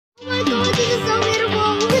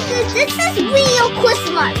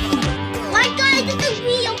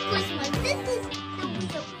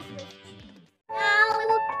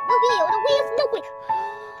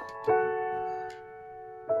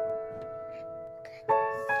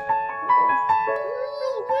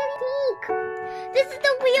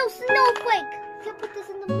snowflake. You put this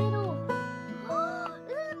in the middle.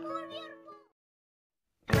 This is more beautiful.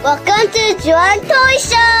 Welcome to Joowon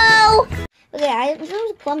ToyShow. Okay, I'm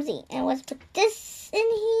really clumsy, and let's put this in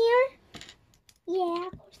here. Yeah,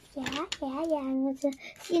 I'm going to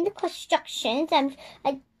see in the instructions.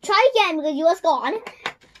 I try again because you was gone.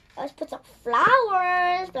 Let's put some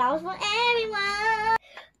flowers for everyone.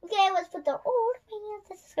 Okay, let's put the ornaments.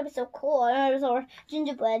 This is gonna be so cool. There's our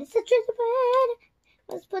gingerbread. It's a gingerbread.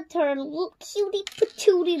 Let's put her little cutie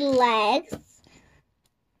patootie legs.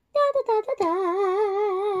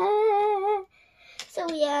 So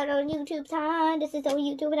we are on YouTube time. This is our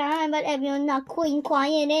YouTube time, but everyone not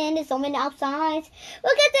quiet in. There's so many outside.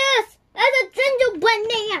 Look at this. That's a gingerbread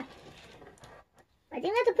there. I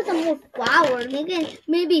think I have to put some more flowers.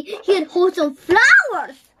 Maybe he can hold some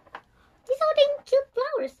flowers. He's holding cute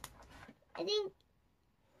flowers. I think.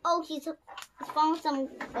 Oh, he's found some.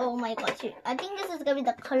 Oh my gosh! I think this is gonna be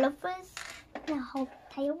the colorfulest in the whole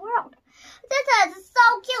entire world. This is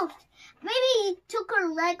so cute. Maybe he took her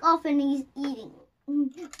leg off and he's eating.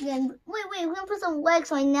 Yeah, wait, we're gonna put some legs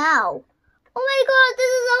right now. Oh my god,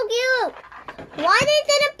 this is so cute. Why they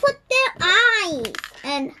didn't put their eyes?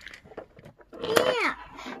 And yeah,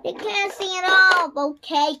 they can't see it all.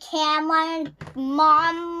 Okay, Cameron,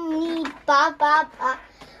 mommy, Bob.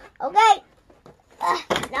 Okay,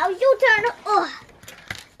 now you turn. Oh,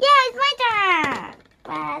 yeah, it's my turn.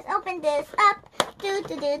 Let's open this up. Wee.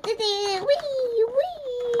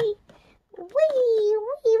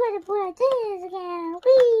 What about this again?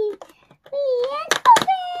 Wee, and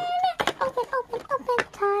open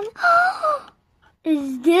time.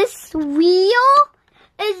 Is this real?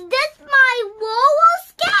 Is this my roller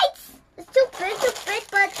skates? It's too big,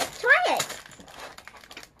 but try it.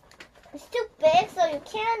 It's too big, so you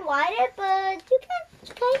can't ride it, but you can.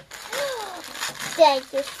 Okay.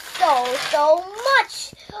 Thank you so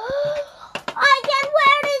much. I can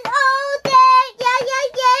wear this all day. Yeah.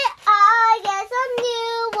 I get some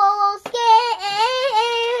new roller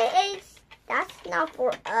skates. That's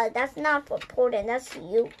not for Portland. That's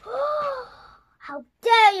you. How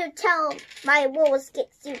dare you tell my roller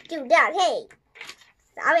skates you do that? Hey,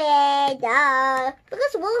 sorry, duh.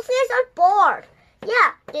 Because roller skates are bored.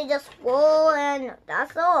 Yeah, they just roll and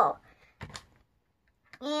that's all.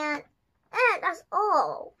 And that's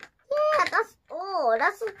all. Yeah, that's all.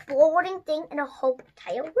 That's the boring thing in the whole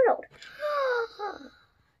entire world.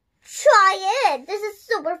 Try it. This is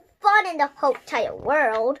super fun in the whole entire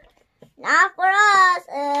world. Not for us.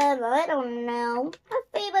 I don't know. My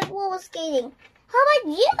favorite roller skating. How about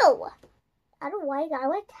you? I don't like it. I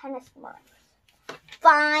like tennis more.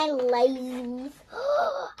 Fine, ladies.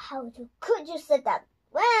 How could you say that?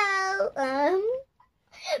 Well,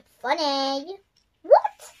 funny.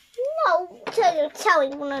 What? No, tell it.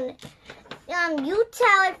 You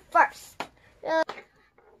tell it first.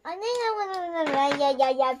 I think I want to blah.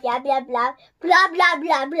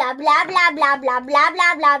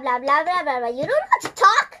 You don't know how to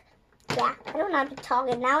talk? Yeah, I don't know how to talk,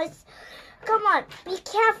 and now it's. Come on, be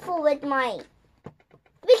careful with mine.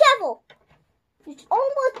 Be careful. You're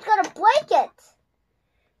almost gonna break it.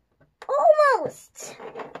 Almost.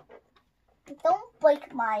 Don't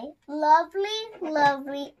break my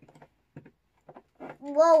lovely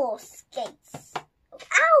roller skates.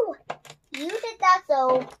 Ow! You did that,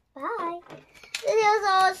 so bye.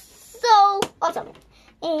 This is so awesome.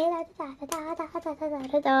 I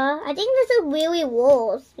think this is really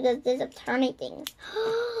rolls because there's a turning thing.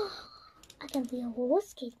 I can be a roller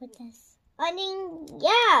skate with this. I mean,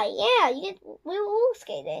 yeah, we're roller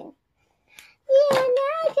skating. Yeah,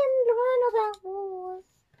 now I can learn about rules.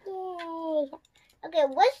 Yay. Okay,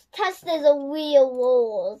 let's test this real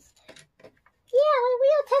rules. Yeah,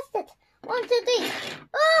 we'll test it. 1, 2, 3.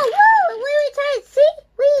 Oh, woo! We tried. See?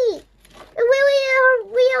 We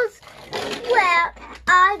wheels. Well,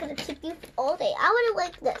 I'm gonna keep you all day. I wanna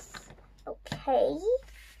like this. Okay.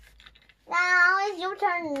 Now it's your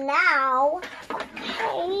turn now.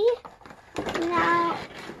 Okay. Now,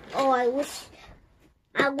 oh,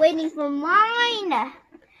 I'm waiting for mine.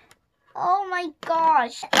 Oh my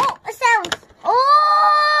gosh. Oh, it sounds.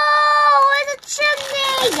 Oh, it's a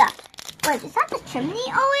chimney. Wait, is that the chimney?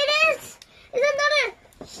 Oh, it is. It's another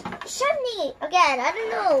chimney. Again, I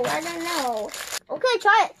don't know. Okay,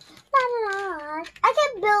 try it. I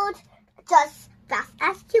can build just fast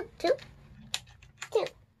as you too.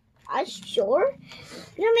 Are you sure?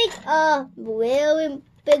 You're gonna make a really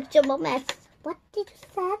big jumbo mess. What did you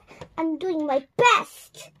say? I'm doing my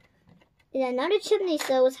best. It's another chimney,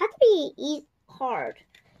 so it has to be hard.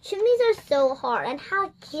 Chimneys are so hard, and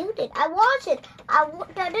how cute it! I watched it. I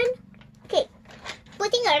didn't. Okay,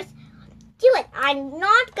 putting earth. Do it. I'm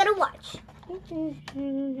not gonna watch.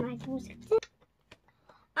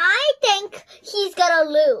 I think he's gonna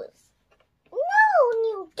lose. No,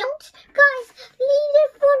 you don't. Guys, leave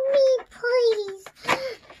it for me, please.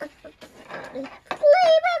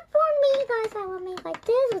 Leave it for me, guys. I will make like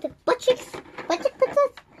this with the butt cheeks. Butt cheek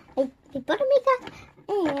princess. A buttermaker.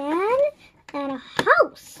 And a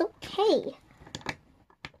house. Okay.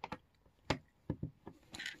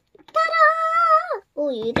 Ta-da! Oh,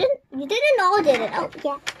 you didn't know, did it? Oh,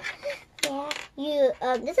 yeah. Yeah. You,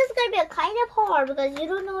 this is gonna be a kind of hard because you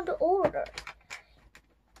don't know the order.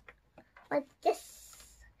 Like this.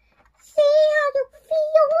 See how it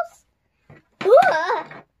feels?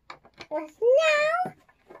 Now,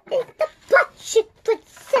 it's the butt cheek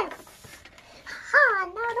princess. Ha!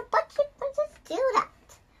 Now the butt cheek princess do that.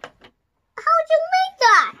 How'd you make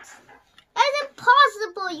that? It's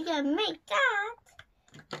impossible you can make that.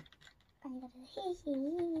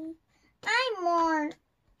 I'm more.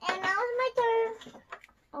 And now it's my turn.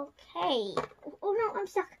 Okay. Oh no, I'm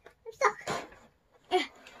stuck.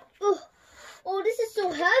 Oh, this is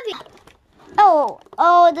so heavy. Oh,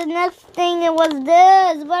 the next thing it was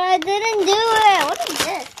this, but I didn't do it. What is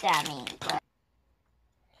this, Jamie?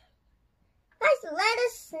 Guys, let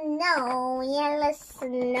us know. Yeah, let us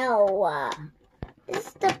know. This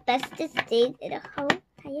is the bestest thing in the whole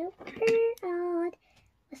entire world.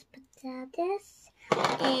 Let's put down this.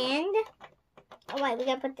 And, oh wait, we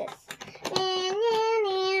gotta put this.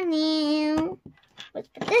 Let's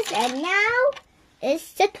put this, and now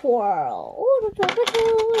it's the twirl.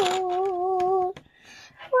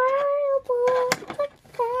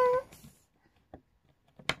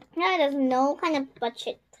 Now there's no kind of butt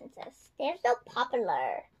cheek princess. They're so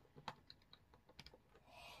popular.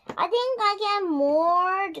 I think I get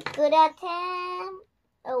more good at them.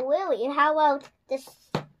 Oh, really? How about this?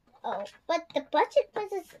 Oh, but the butt cheek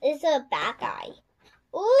princess is a bad guy.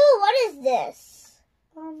 Ooh, what is this?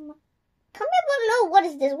 Comment below. What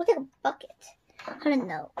is this? What's like a bucket? I don't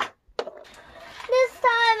know. This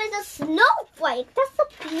time it's a snowflake. That's so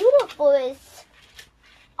beautiful.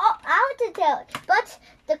 Oh, I have to tell it. But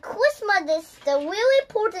the Christmas, the really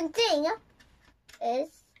important thing is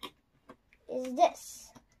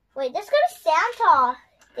this. Wait, there's gonna be Santa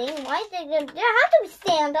thing. Why is there have to be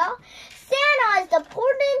Santa? Santa is the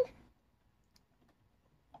important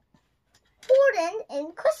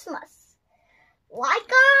in Christmas. Why,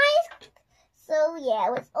 guys? So yeah,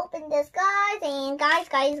 let's open this, guys, and guys.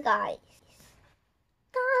 I'm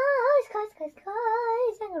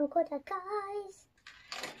gonna record that, guys.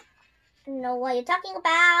 I don't know what you're talking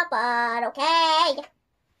about, but okay.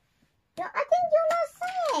 No, I think you're not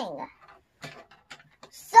singing.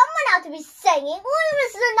 Someone has to be singing. One of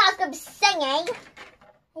us is not gonna be singing.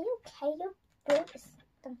 Are you okay? Your boat is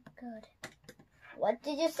good. What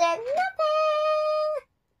did you say? Nothing.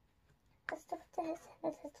 Let's do this.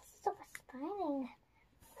 This is so fighting.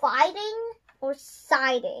 Fighting or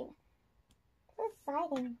siding? It's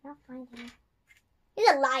siding, not fighting. He's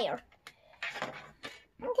a liar.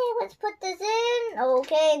 Okay, let's put this in.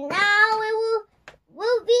 Okay, now it will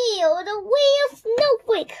reveal the real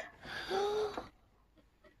snowflake.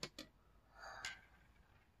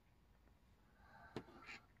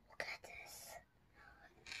 Look at this.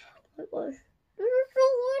 Oh my gosh. This is so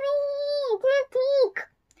little. Can't talk.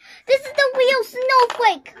 This is the real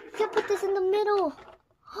snowflake. I can put this in the middle.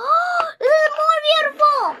 This is more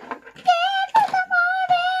beautiful. This is a more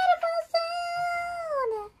beautiful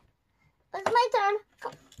sound. It's my turn.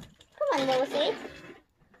 Come on, Lucy.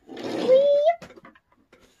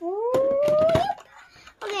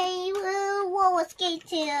 Okay, we'll roller skate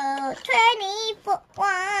to 24.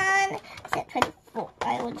 I said 24. I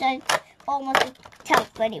will just almost tell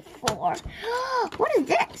 24. What is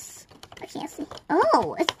this? I can't see.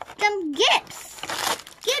 Oh, it's some gifts.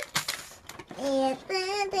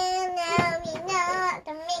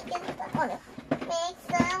 And make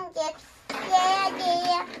some gifts.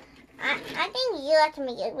 Yeah. I think you have to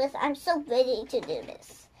make it with. I'm so ready to do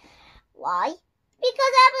this. Why? Because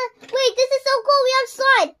I have a. Wait, this is so cool. We have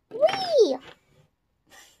slide. Whee!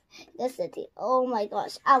 This city. Oh my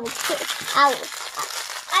gosh. I like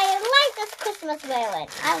this Christmas violin.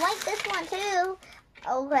 I like this one too.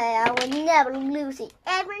 Okay, I will never lose it.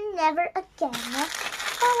 Never again.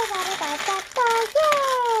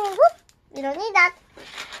 Yay! Whoop! You don't need that.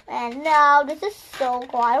 And now this is so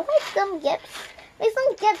cool. I like some gifts. Make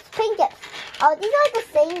some gifts, pink gifts. Oh, these are the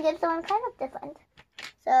same gifts, so I'm kind of different.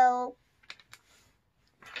 So,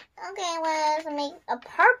 okay, let's make a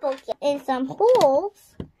purple gift in some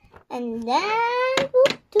holes. And then,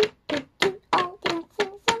 all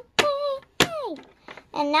dancing some hey.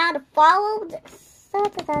 And now to follow this.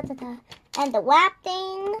 And the wrap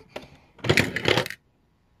thing.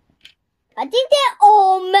 I think they're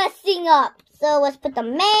all messing up. So let's put the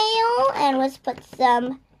mail and let's put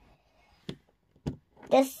some.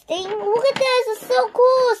 This thing. Look at this. It's so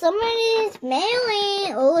cool. Somebody's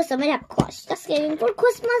mailing. Oh, somebody have crush. Just kidding. For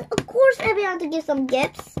Christmas, of course, everyone to give some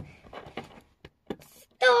gifts.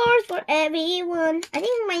 Stars for everyone. I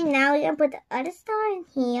think right now we're gonna put the other star in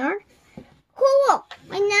here. Cool.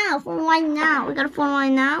 Right now, we gotta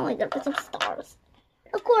put some stars.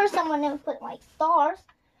 Of course, someone never put like stars.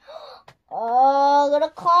 Oh, got a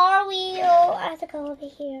car wheel. I have to go over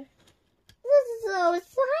here. This is so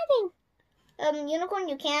exciting. Unicorn,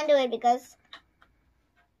 you can't do it because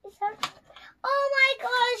it's hard. Oh my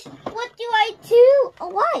gosh, what do I do? Oh,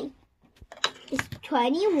 why? It's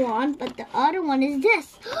 21, but the other one is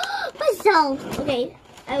this. Myself. Okay,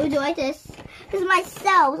 I will do like this. This is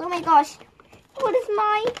myself. Oh my gosh. What is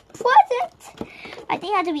my present? I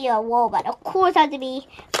think it had to be a robot. Of course it had to be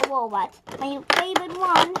a robot. My favorite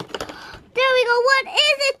one. There we go. What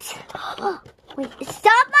is it? Wait, is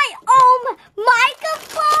that my own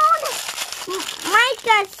microphone?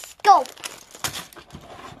 Microscope.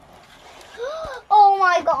 Oh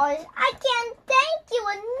my gosh. I can't thank you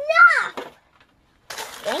enough.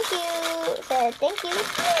 Thank you. Thank you.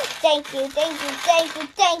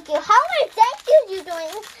 Thank you. How many thank yous you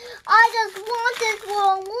doing? I just want this for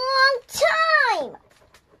a long time.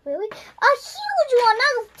 Really? A huge one,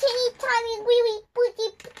 not a teeny tiny, really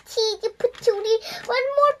petite, patootie, but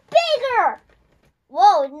more bigger.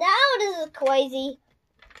 Whoa, now this is crazy.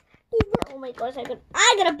 Oh my gosh, I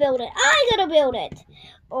gotta build it.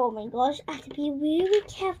 Oh my gosh, I have to be really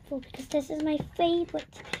careful because this is my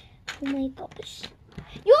favorite. Oh my gosh.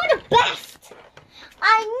 You're the best!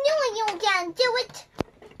 I knew you can do it!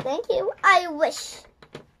 Thank you, I wish.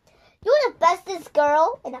 You're the bestest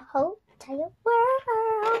girl in the whole entire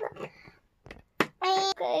world.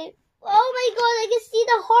 Okay. Oh my god, I can see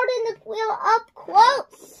the heart in the wheel up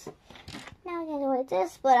close. Now I'm gonna do like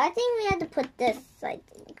this, but I think we have to put this, I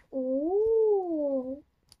think. Ooh.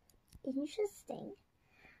 Interesting.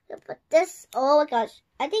 So put this, oh my gosh.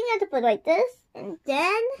 I think I have to put like this, and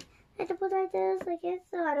then I have to put like this, I guess,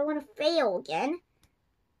 so I don't want to fail again.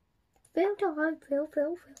 Fail time.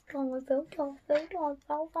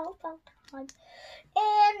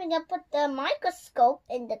 And we're gonna put the microscope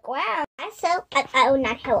in the ground. So,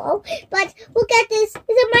 not hello, but look at this.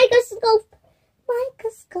 It's a microscope.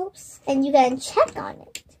 Microscopes. And you can check on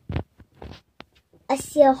it. I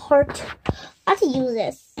see a heart. I have to use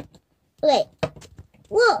this. Okay.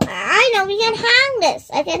 Well, I know we can hang this.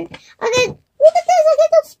 I can, look at this. I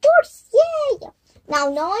get those sports. Yay. Now,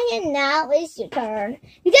 now is your turn.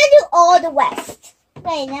 You can do all the rest.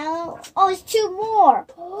 Okay, now, oh, it's 2 more.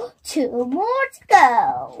 2 more to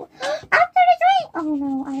go. I'm 33. Oh,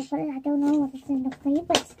 no, I don't know what is in the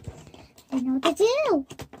favorites. I know what to do.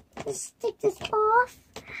 Just take this off.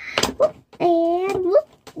 Whoop, and whoop,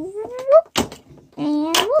 whoop,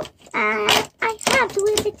 and whoop. I have to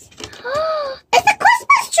whip it. It's a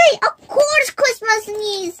Christmas tree. Of course, Christmas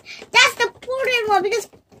needs. That's the important one because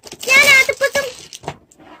then I have to put some.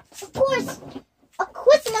 Of course, a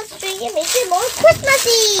Christmas tree makes it more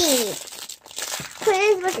Christmassy.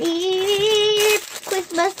 Christmas Eve,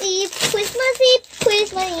 Christmas Eve, Christmas Eve,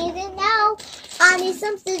 Christmas Eve, and now I need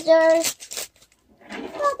some scissors.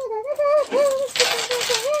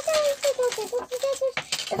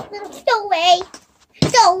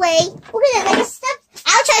 Go away. Look at that, like a step.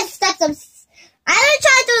 I'll try to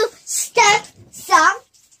step some.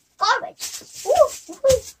 Garbage. Ooh.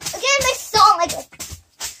 Again, my song like this.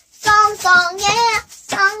 Song, yeah.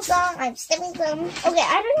 Song. I'm stepping some. Okay,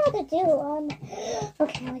 I don't know what to do.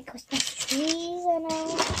 Okay, like Christmas trees and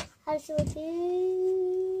how to do.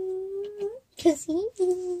 Just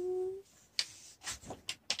kidding,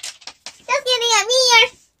 I'm here.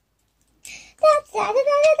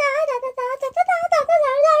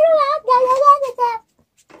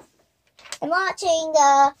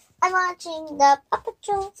 I'm watching the Paw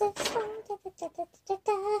Patrol.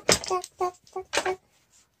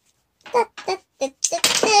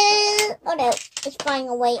 Oh no, it's flying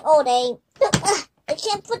away all day. I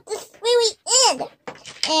can't put this really in.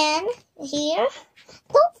 And here,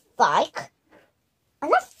 don't fight. I'm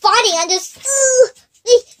not fighting, I'm just.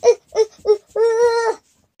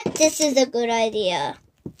 This is a good idea.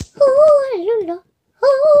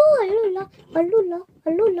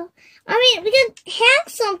 I mean, we can hang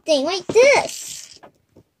something like this.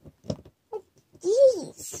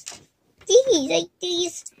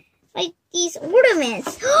 Like these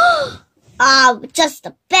ornaments. Just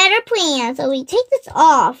a better plan. So we take this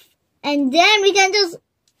off, and then we can just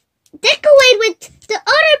decorate with the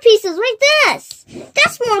other pieces like this.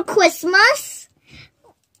 That's more Christmas.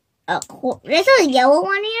 There's a yellow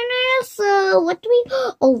one in there. So what do we?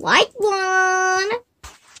 A white one.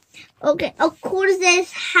 Okay, of course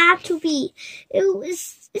this had to be.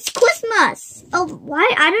 It's Christmas. Oh, why?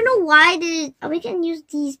 I don't know why we can use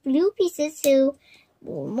these blue pieces to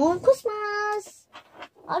more Christmas.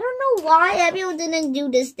 I don't know why everyone didn't do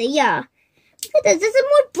this there. Look at this. This is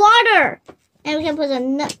more butter. And we can put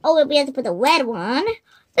we have to put a red one.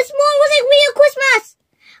 This more was like real Christmas.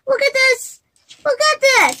 Look at this. Look at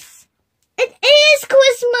this. It is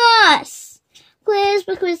Christmas.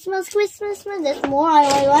 Christmas. There's more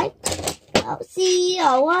I like.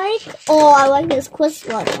 I like this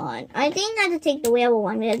Christmas one. I think I have to take the yellow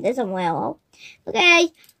one because there's a yellow.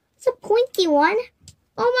 Okay, it's a pointy one.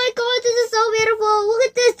 Oh my god, this is so beautiful. Look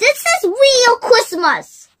at this. This is real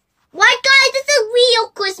Christmas. Why, guys? This is real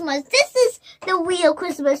Christmas. This is the real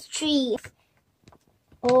Christmas tree.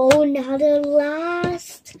 Oh, now the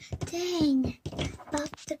last thing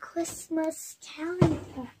about the Christmas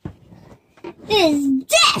calendar is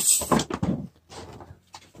this.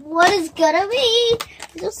 What is gonna be?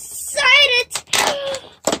 I'm so excited.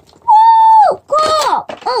 Woo! Cool.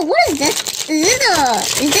 Oh, what is this? Is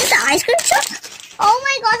this an ice cream truck? Oh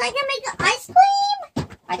my gosh, I can make an ice cream?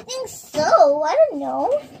 I think so. I don't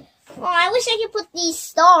know. Oh, I wish I could put these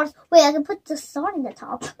stars. Wait, I can put the star in the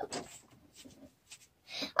top.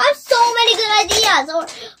 I have so many good ideas.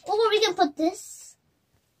 Or we can put this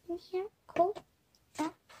in here. Cool.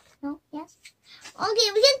 No, yes.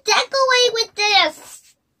 Okay, we can decorate with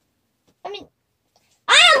this. I mean,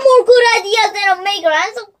 I have more good ideas than a maker.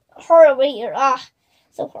 I'm so hard over here.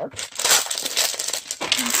 So hard.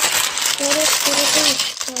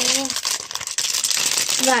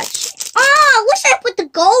 Gotcha. I wish I put the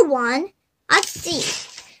gold one. Let's see.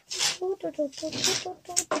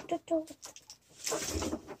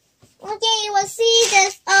 Okay, we'll see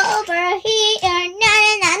this over here.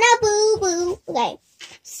 Na boo boo. Okay,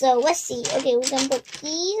 so let's see. Okay, we're gonna put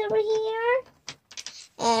these over here.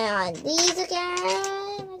 And these again.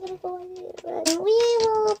 I'm gonna go in here. And we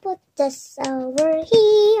will put this over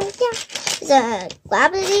here. Yeah. It's a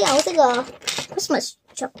gravity. I was like a Christmas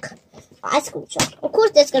truck. Ice cream truck. Of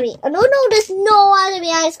course there's gonna be. Oh, no, there's no gonna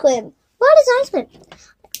be ice cream. What is ice cream?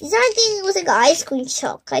 Is that thing? It was like an ice cream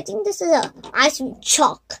truck. I think this is a ice cream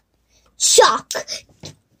truck.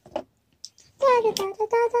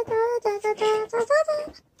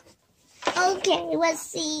 Okay, let's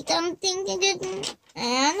see. Something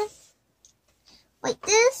and like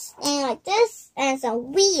this, and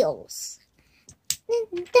some wheels.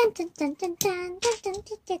 With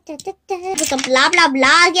some blah blah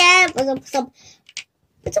blah again.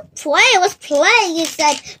 It's a play. Let's play. You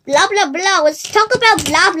said blah blah blah. Let's talk about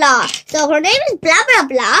blah blah. So her name is blah blah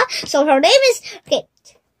blah. So her name is okay.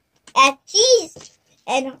 And he's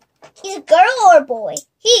a girl or a boy.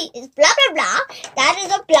 He is blah blah blah. That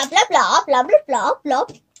is a blah blah blah blah blah blah blah.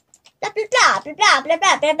 Blah blah blah blah blah blah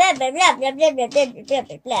blah blah blah blah blah blah blah blah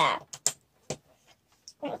blah blah.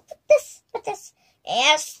 Put this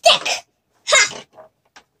and stick. Ha!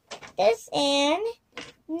 This and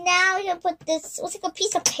now you put this. What's like a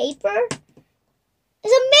piece of paper?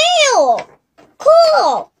 It's a mail.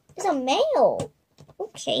 Cool. It's a mail.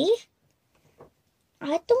 Okay.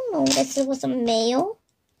 I don't know if it was a mail.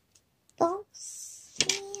 I don't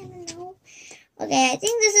know. Okay, I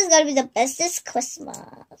think this is gonna be the bestest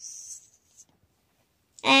Christmas.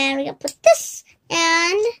 And we can put this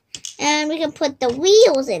and we can put the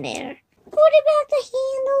wheels in there. What about the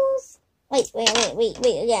handles? Wait,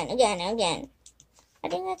 again. I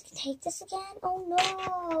think I have to take this again. Oh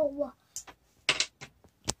no.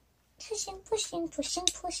 Pushing.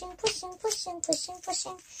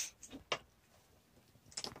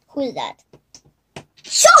 Who is that?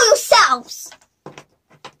 Show yourselves!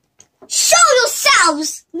 Show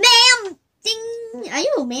yourselves, ma'am! Ding! Are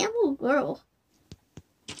you a man or a girl?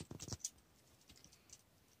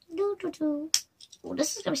 Oh,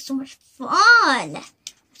 this is gonna be so much fun! I'm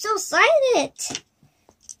so excited!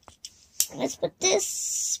 Let's put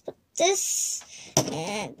this,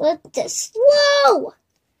 and put this. Whoa!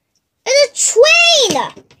 It's a train!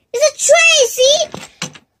 It's a train, see?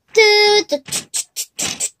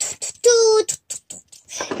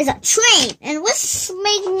 It's a train, and let's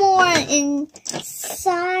make more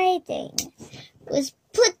exciting. Let's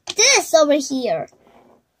put this over here.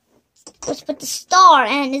 Let's put the star,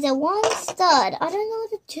 and it's a one stud. I don't know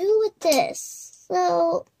what to do with this,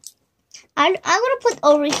 so I'm gonna put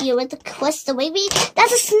over here with the crystal. Maybe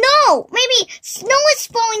that's a snow. Maybe snow is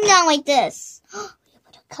falling down like this. We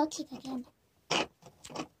put a cookie again.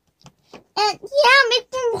 And yeah, make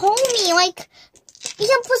them home me. Like, you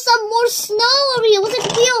can put some more snow over here. Look at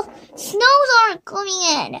the real snows are coming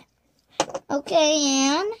in. Okay,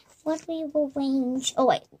 and what we will arrange? Oh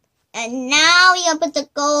wait, and now you can put the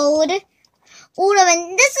gold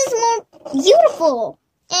ornament. This is more beautiful.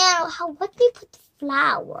 And what we put the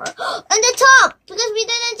flower on the top because we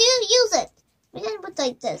didn't use it. We didn't put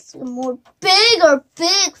like this. More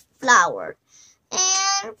big flower.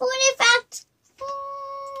 And for the fact,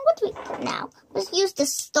 what do we put now? Let's use the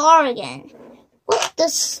star again. What's the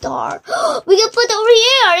star? We can put it over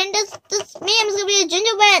here, and this man is gonna be a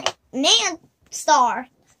gingerbread man star.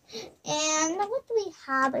 And what do we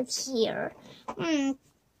have it here?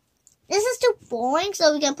 This is too boring,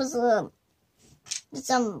 so we can put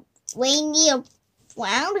some reindeer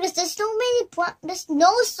brown because there's so many brown. There's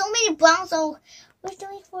so many brown. So we're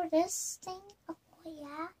doing for this thing. Oh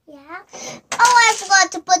yeah. Oh, I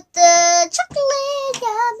forgot to put the chocolate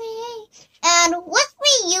yummy. And what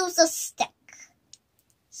we use a stick.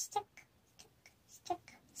 Stick.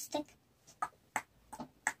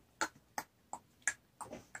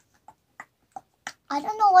 I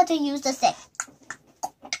don't know what to use the stick.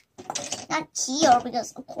 Not here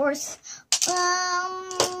because of course.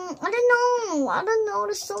 I don't know.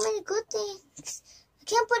 There's so many good things. I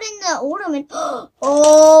can't put in the ornament.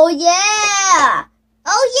 Oh yeah.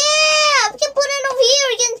 We can put it over here.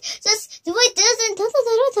 We can just do like this and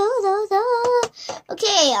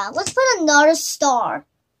Okay, let's put another star.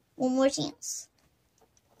 One more chance.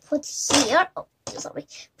 Put here. Oh, sorry.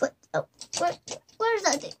 Where's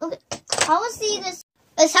that thing? Okay, I will see this.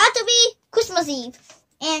 It has to be Christmas Eve.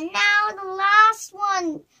 And now the last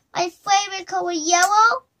one. My favorite color,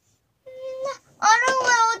 yellow. I don't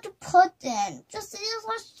know what to put in. Just these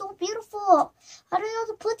are so beautiful. I don't know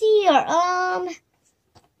what to put here.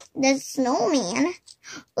 The snowman.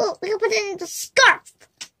 Oh, we can put it in the scarf.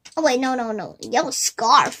 Oh wait, no. Yellow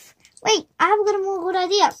scarf. Wait, I have got more good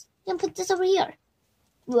ideas. You can put this over here.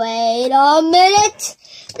 Wait a minute.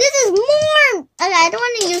 This is more. Okay, I don't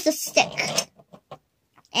want to use the stick.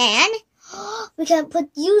 And we can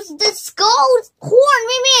use this gold horn.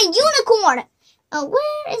 We made a unicorn.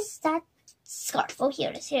 Where is that scarf? Oh,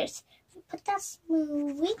 here it is. We put that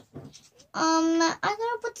smoothie. I'm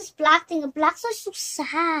gonna put this black thing. The blacks are so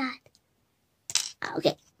sad.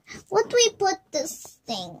 Okay. What do we put this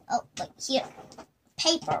thing? Oh, like here.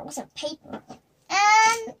 Paper. What's a paper?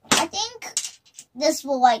 And I think this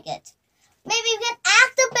will like it. Maybe we can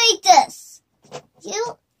activate this.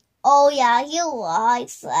 Oh yeah, he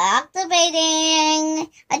likes activating.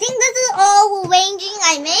 I think this is all arranging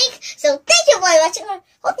I make. So thank you for watching.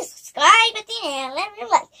 Hope you subscribe at the end. Let me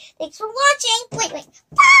like. Thanks for watching. Wait.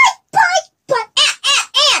 Bye.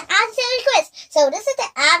 And answer the quiz. So this is the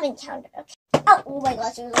advent calendar. Okay. Oh my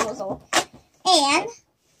gosh, it was all. And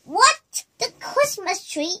what the Christmas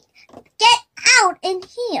tree get out in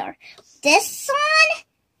here? This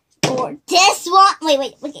one or this one?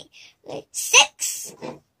 Wait. Okay. 6.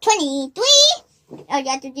 23. Oh, you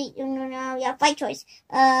have to do. No, you have 5 choices.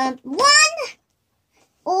 1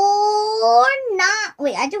 or not.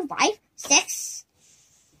 Wait, I do 5, 6,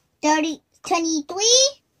 30, 23,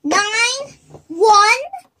 9, 1,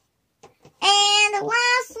 and the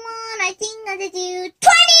last one. I think I have to do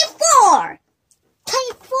 24.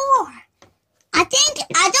 24.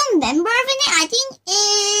 I don't remember everything. I think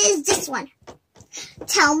is this one.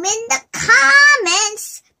 Tell me in the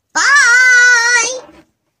comments. Bye.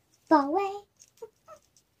 Bye.